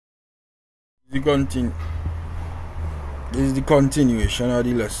This is the continuation of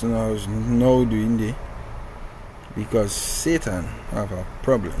the lesson I was now doing there, because Satan have a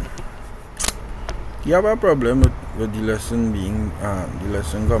problem. He have a problem with the lesson being the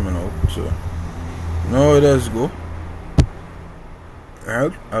lesson coming out. So now let's go.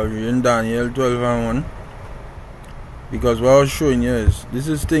 Right, I'll read in Daniel 12:1, because what I was showing you is this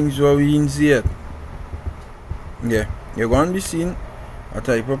is things where we didn't see it. Yeah, you're going to be seeing a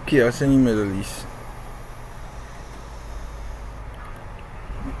type of chaos in the Middle East.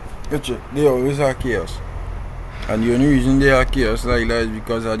 They always have chaos, and the only reason they have chaos like that is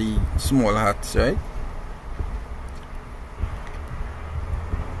because of the small hats, right?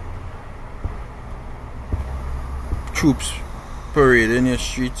 Troops parade in your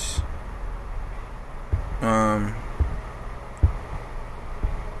streets.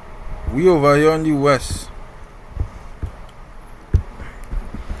 We over here on the west.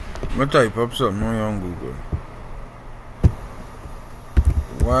 I'm gonna type up something on Google.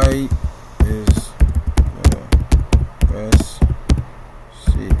 Why is the West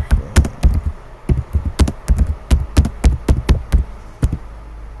safer?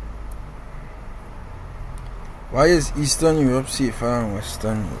 Why is Eastern Europe safer than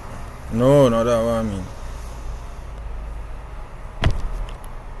Western Europe? No, not that what I mean.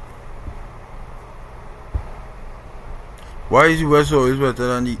 Why is the West always better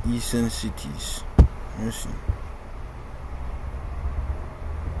than the Eastern cities? Let me see.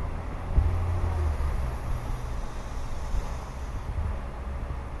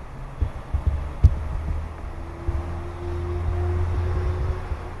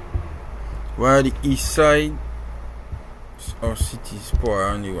 Why are the east side of cities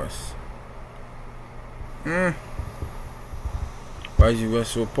poorer than the west? Why is the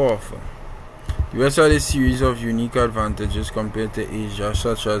west so powerful? The west had a series of unique advantages compared to Asia,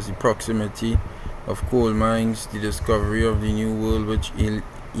 such as the proximity of coal mines, the discovery of the New World, which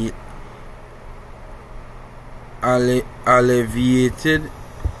alleviated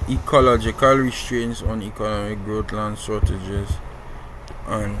ecological restraints on economic growth, land shortages,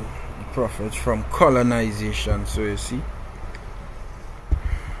 and profits from colonization. So you see,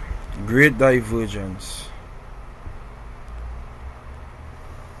 great divergence.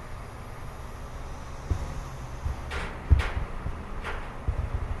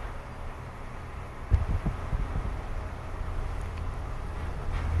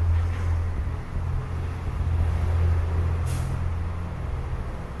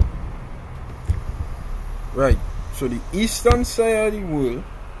 Right, so the eastern side of the world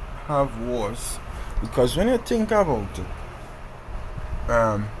have wars, because when you think about it,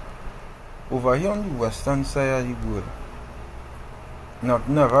 over here on the western side of the world,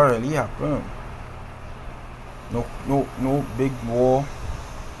 never really happened. No big war.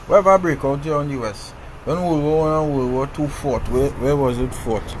 Wherever break out here on the west, when World War I and World War II fought, where was it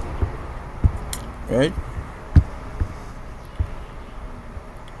fought? Right?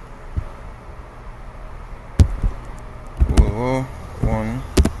 World War I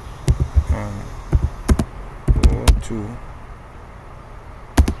and World War II.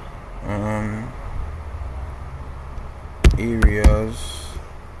 Areas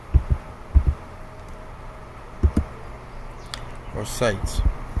or sites.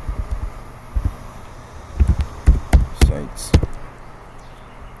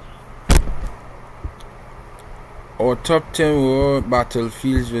 Our top 10 war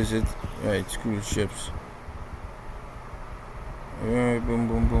battlefields visit. Right, school ships. Boom,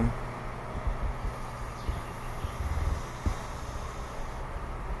 boom, boom.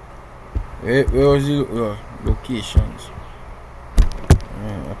 Where was the locations?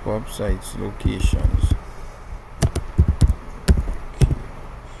 Up sites, locations.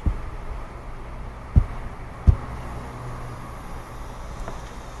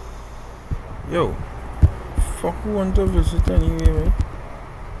 Yo, fuck, who want to visit anyway, right?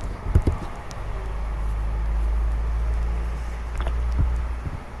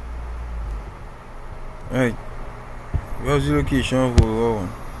 Right, where's the location of World War I?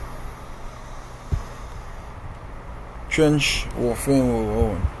 Trench warfare in World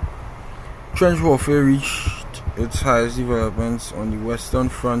War I. Trench warfare reached its highest developments on the Western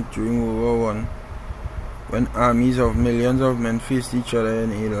Front during World War I, when armies of millions of men faced each other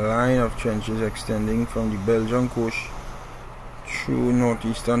in a line of trenches extending from the Belgian coast through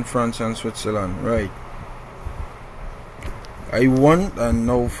northeastern France and Switzerland. Right. I want, and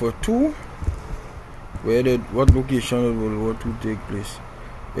now for two, what location did World War II take place?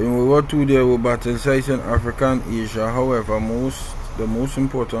 In World War II, there were battle sites in Africa and Asia. However, the most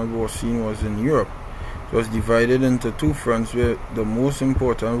important war scene was in Europe. It was divided into two fronts where the most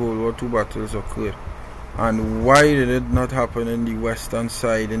important World War II battles occurred. And why did it not happen in the western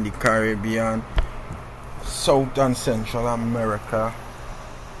side, in the Caribbean, South and Central America?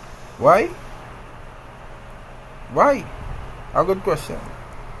 Why? Why? A good question.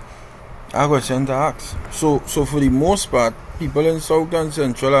 A question to ask. So for the most part, people in South and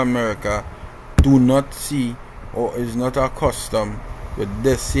Central America do not see or is not accustomed with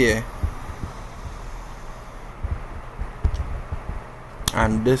this here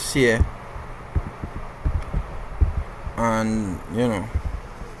and this here, and you know,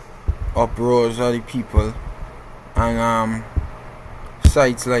 uproars of the people, and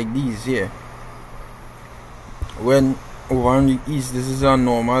sites like these here. When over in the east, this is a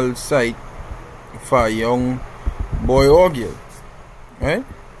normal sight for a young boy or girl, right?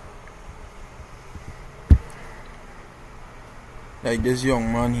 Like this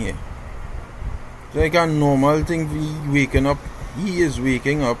young man here. It's like a normal thing for he waking up. He is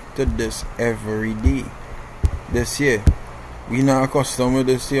waking up to this every day. This year. We not accustomed with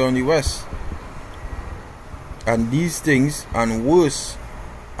this here on the west. And these things and worse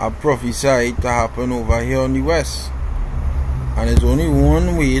are prophesied to happen over here on the west. And there's only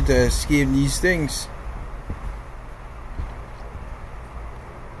one way to escape these things.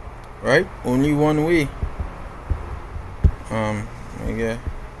 Right? Only one way. Okay.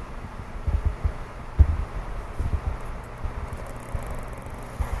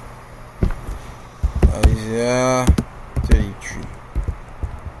 Isaiah 33.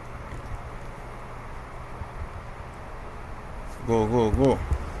 Go.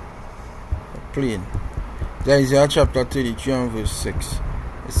 Plain. Isaiah chapter 33 and verse 6.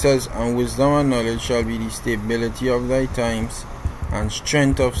 It says, "And wisdom and knowledge shall be the stability of thy times, and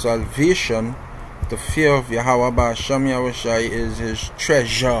strength of salvation. The fear of Yahweh Ba'Shem Yahushai is his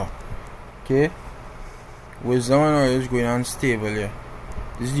treasure." Okay? Wisdom and knowledge going on stable here.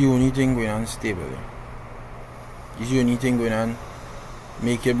 This is the only thing going on stable here. This is the only thing going on.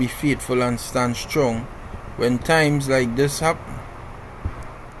 Make you be faithful and stand strong when times like this happen.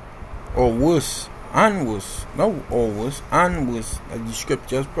 Or worse, and worse. No, or worse, and worse. As the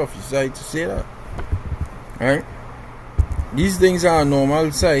scriptures prophesy to say that. Right? These things are a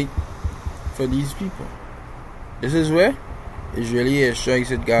normal sight for these people. This is where Israeli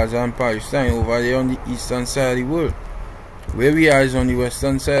airstrikes at Gaza and Palestine, over there on the eastern side of the world. Where we are is on the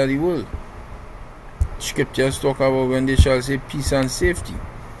western side of the world. Scriptures talk about when they shall say peace and safety.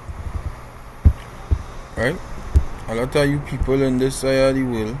 Right? A lot of you people in this side of the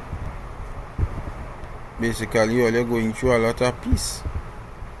world, basically all you're going through a lot of peace.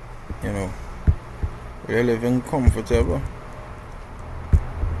 You know, we're living comfortable.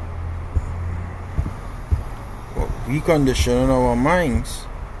 But we condition our minds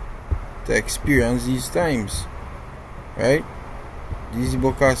to experience these times. Right? This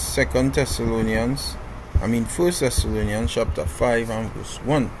book of 1 Thessalonians chapter 5 and verse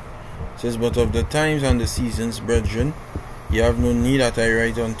 1. It says, "But of the times and the seasons, brethren, ye have no need that I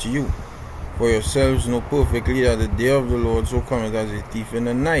write unto you. For yourselves know perfectly that the day of the Lord so cometh as a thief in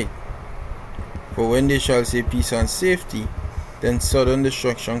the night. For when they shall say peace and safety, then sudden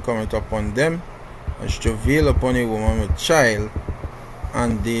destruction cometh upon them, as travail upon a woman with child,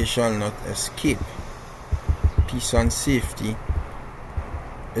 and they shall not escape." Peace and safety.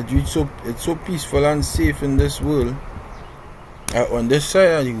 It's so peaceful and safe in this world, on this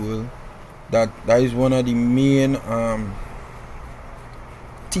side of the world, that is one of the main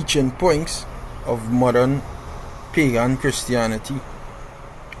teaching points of modern pagan Christianity,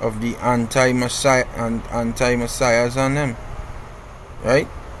 of the anti-Messiah and anti-Messiahs and them. Right?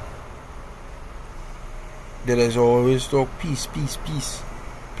 There is always talk peace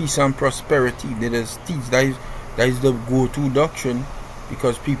and prosperity. There is teach that is the go-to doctrine,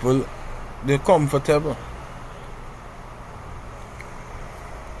 because people, they're comfortable.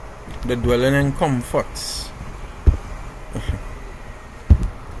 They're dwelling in comforts.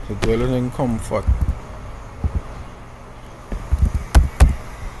 They're dwelling in comfort.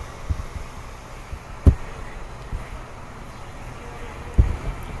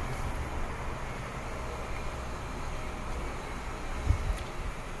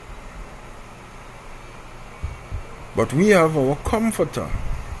 But we have our comforter,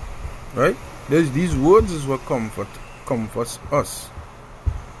 right? These words is what comforts us.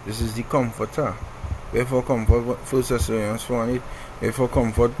 This is the comforter. Therefore, comfort 1 Thessalonians 4:8. Therefore,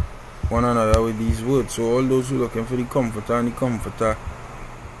 comfort one another with these words. So all those who are looking for the comforter and the comforter,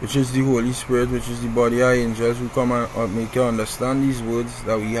 which is the Holy Spirit, which is the body of angels, who come and make you understand these words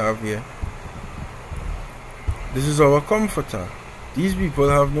that we have here. This is our comforter. These people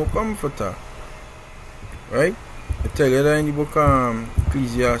have no comforter. Right? I tell you that in the book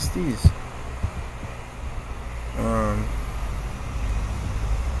Ecclesiastes.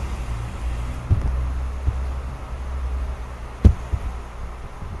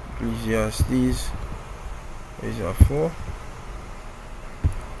 Ecclesiastes is a 4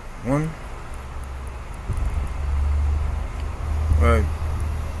 1. Right.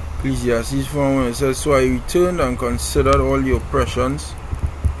 Ecclesiastes 4:1, it says, so I returned and considered all the oppressions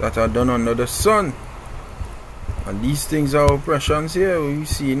that are done under the sun. And these things are oppressions here, what you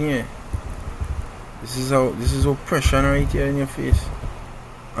see in here. This is oppression right here in your face.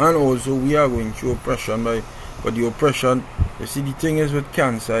 And also we are going through oppression but the oppression, you see, the thing is with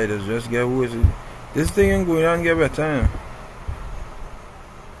cancer, it is just get worse. This thing ain't going on get better.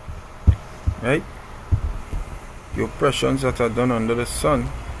 Right? The oppressions that are done under the sun.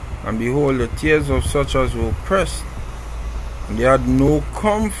 And behold, the tears of such as were oppressed, and they had no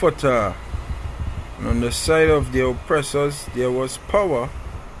comforter. And on the side of the oppressors there was power,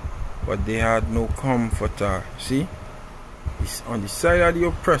 but they had no comforter. See? On the side of the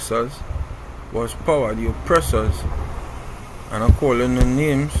oppressors was power. The oppressors, and I'm calling the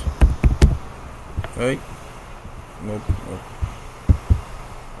names, right? Nope.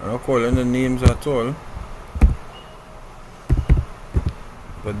 I'm not calling the names at all.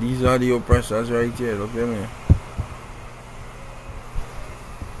 But these are the oppressors right here, look at me.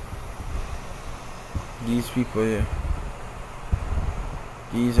 These people here.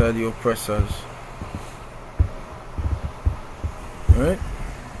 These are the oppressors. Right?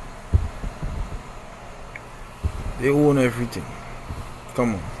 They own everything.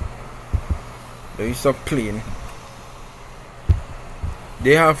 Come on. They stop playing.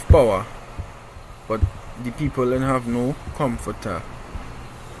 They have power, but the people then have no comforter.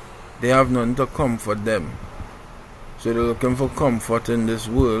 They have none to comfort them. So they're looking for comfort in this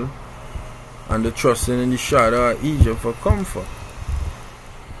world, and they're trusting in the shadow of Egypt for comfort.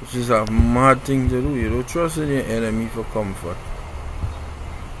 Which is a mad thing to do. You don't trust in your enemy for comfort.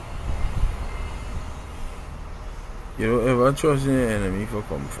 You don't ever trust in your enemy for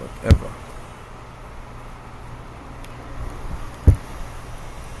comfort. Ever.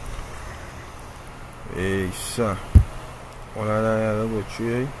 Hey, sir. All of that I go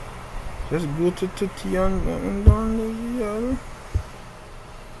through. Just go to Titi and down the.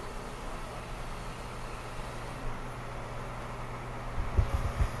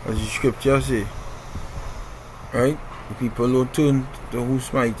 As the scripture say, right? The people who turn to who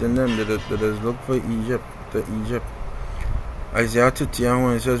smiting them, that is look for Egypt, Isaiah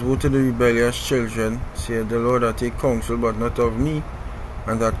 30:1, it says, woe to the rebellious children, saith the Lord, that take counsel, but not of me,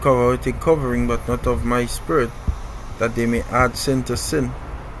 and that cover take covering, but not of my spirit, that they may add sin to sin,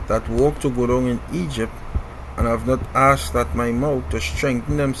 that walk to go down in Egypt, and have not asked at my mouth to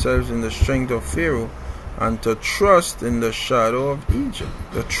strengthen themselves in the strength of Pharaoh, and to trust in the shadow of Egypt.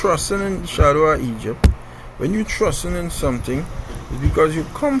 The trusting in the shadow of Egypt, when you trusting in something, it's because you're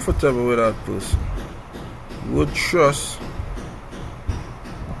comfortable with that person. The word trust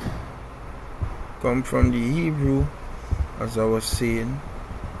come from the Hebrew, as I was saying,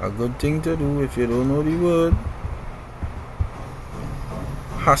 a good thing to do if you don't know the word.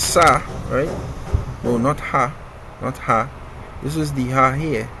 Hasa, right? No, not ha, not ha. This is the ha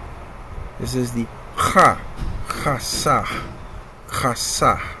here. This is the ha, chasa,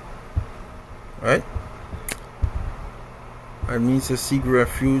 chasa, right? It means to seek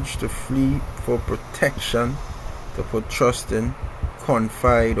refuge, to flee for protection, to put trust in,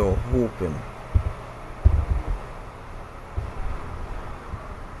 confide or hope in.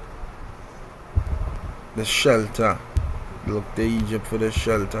 The shelter. Look to Egypt for the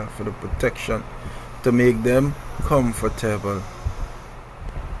shelter, for the protection, to make them comfortable.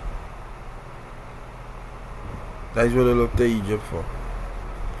 That is what they look to Egypt for.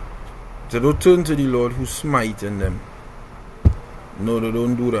 They don't turn to the Lord who's smiting them. No, they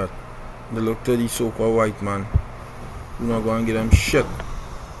don't do that. They look to the so-called white man who's not going to give them shit.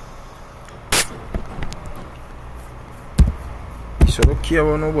 So don't care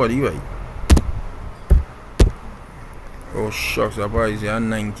about nobody, right? Oh shucks, that boy is here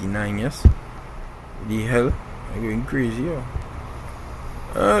 99, yes? What the hell? I'm going crazy, yo.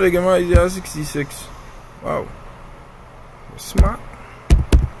 Ah, they get my Isaiah 66. Wow. They're smart.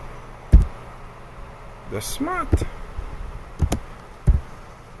 They're smart.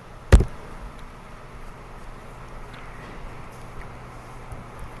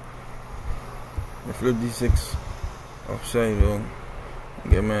 I flip the 6 upside down.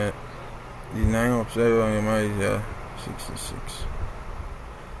 Get my the 9 upside down, get my Isaiah 66.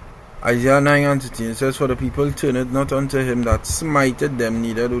 Isaiah 9 and 13, it says, for the people turn it not unto him that smited them,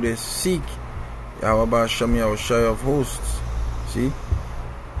 neither do they seek Yahweh Basham Yahushai of hosts. See?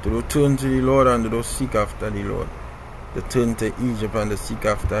 To return to the Lord and to seek after the Lord. To turn to Egypt and to seek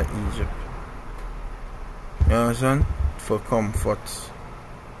after Egypt. You understand? For comfort.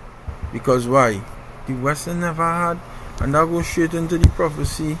 Because why? The Western never had, and that goes straight into the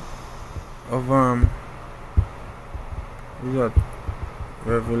prophecy of what is that?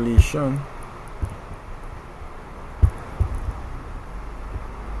 Revelation.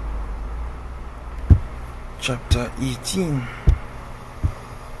 Chapter 18.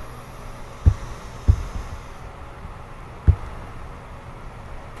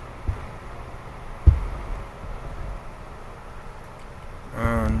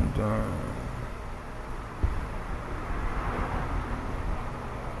 And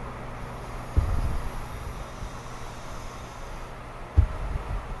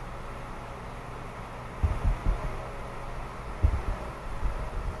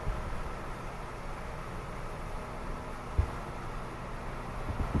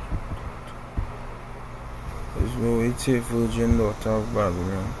there's no way to virgin daughter of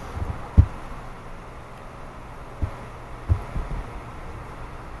Babylon.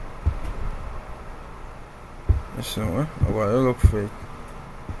 So, I gotta look for it.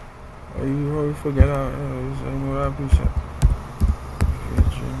 How you forget how I know that precept.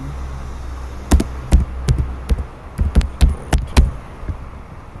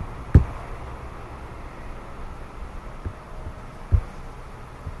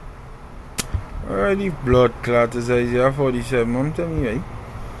 Alrighty, blood clot is Isaiah 47. I'm telling you,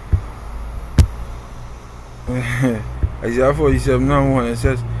 right? Isaiah 47 now 1, it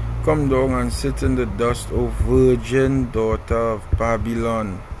says, "Come down and sit in the dust, O virgin daughter of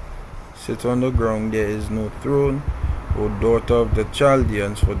Babylon. Sit on the ground, there is no throne, O daughter of the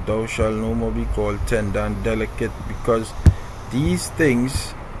Chaldeans, for thou shalt no more be called tender and delicate," because these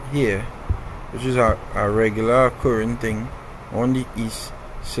things here, which is a regular occurring thing on the east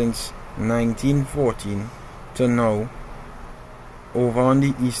since 1914 to now, over on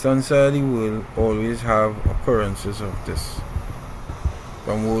the eastern side of the world, always have occurrences of this.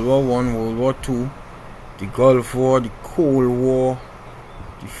 From World War I, World War II, the Gulf War, the Cold War,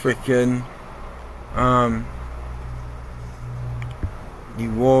 the freaking the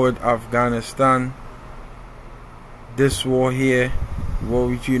war with Afghanistan, this war here, the war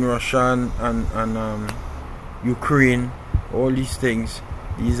between Russia and Ukraine, all these things,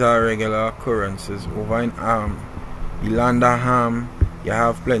 these are regular occurrences. Over in the land of Ham, you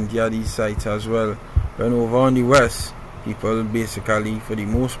have plenty of these sites as well. Then over on the west, people basically, for the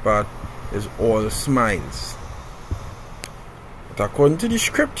most part, is all smiles. But according to the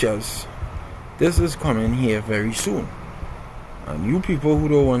scriptures, this is coming here very soon. And you people who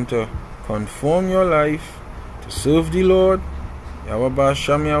don't want to conform your life to serve the Lord,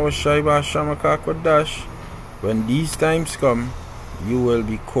 when these times come, you will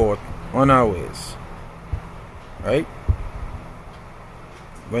be caught unawares. Right?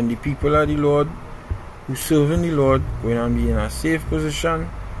 When the people of the Lord who serving the Lord going to be in a safe position,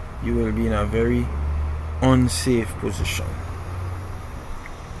 you will be in a very unsafe position.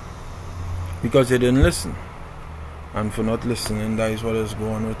 Because you didn't listen. And for not listening, that is what is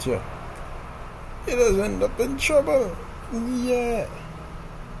going on with you. You just end up in trouble. Yeah.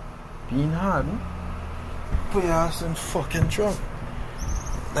 Being hard, put your ass in fucking trouble.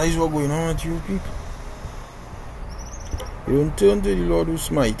 That is what going on with you people. You don't turn to the Lord who's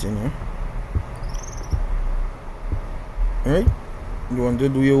smiting you. Right? You want to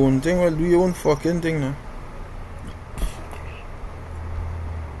do your own thing? Well, do your own fucking thing now.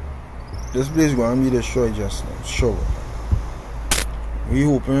 This place is going to be destroyed just now. Sure. We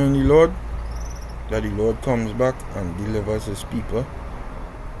hoping on the Lord that the Lord comes back and delivers his people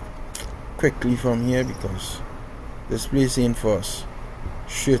quickly from here, because this place ain't for us.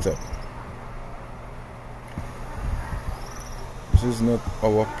 Straight up. This is not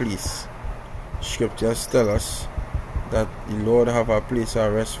our place. Scriptures tell us that the Lord have a place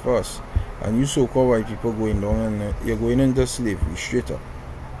of rest for us. And you so-called white people going down and you're going into slavery straight up.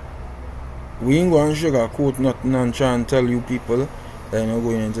 We ain't going to sugarcoat nothing and try and tell you people that you're not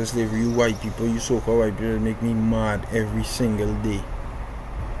going into slavery. You white people, you so-called white people make me mad every single day.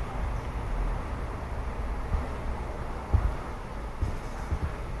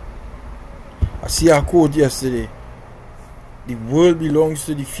 I see a quote yesterday. The world belongs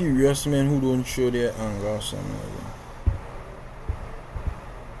to the furious men who don't show their anger or something like that.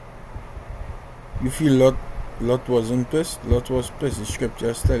 You feel Lot wasn't pissed? Lot was pissed. The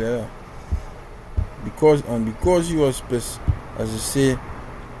scriptures tell you that. Because he was pissed, as you say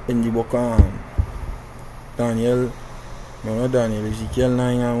in the book of Daniel, no, not Daniel, Ezekiel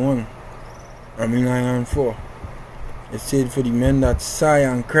 9:1. 9 and 4. It said, for the men that sigh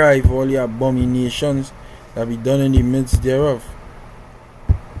and cry for all the abominations that be done in the midst thereof.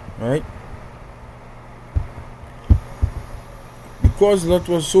 Right? Because Lot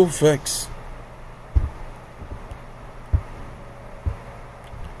was so vexed.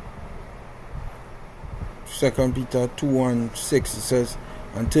 Second Peter 2:1-6, it says,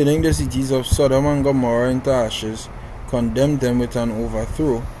 and turning the cities of Sodom and Gomorrah into ashes, condemned them with an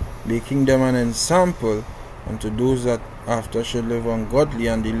overthrow, making them an ensample unto those that after should live ungodly,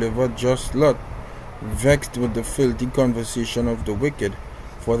 and delivered just Lot, vexed with the filthy conversation of the wicked.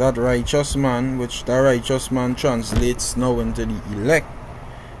 For that righteous man, which the righteous man translates now into the elect,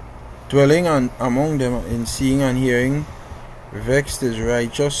 dwelling among them in seeing and hearing, vexed his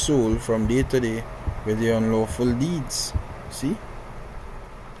righteous soul from day to day with the unlawful deeds. See?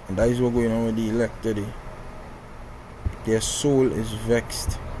 And that is what's going on with the elect today. Their soul is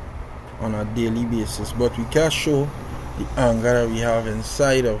vexed on a daily basis, but we can't show the anger that we have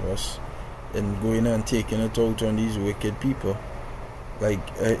inside of us in going and taking it out on these wicked people, like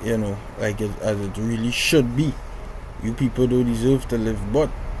like as it really should be. You people don't deserve to live, but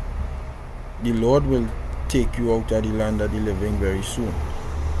the Lord will take you out of the land of the living very soon,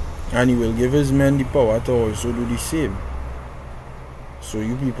 and He will give His men the power to also do the same. So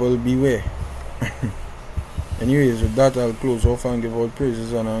you people beware. Anyways, with that, I'll close off and give all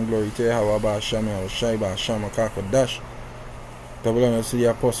praises, honor, and glory to Yahweh Ba'asham, Yahushai Ba'asham, Akakadosh. Double honor to the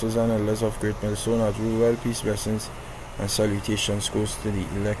apostles and elders of Great Millstone. Rule well, peace, blessings, and salutations goes to the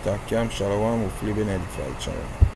elect at camp. Shalom, hopefully been edified. Shalom.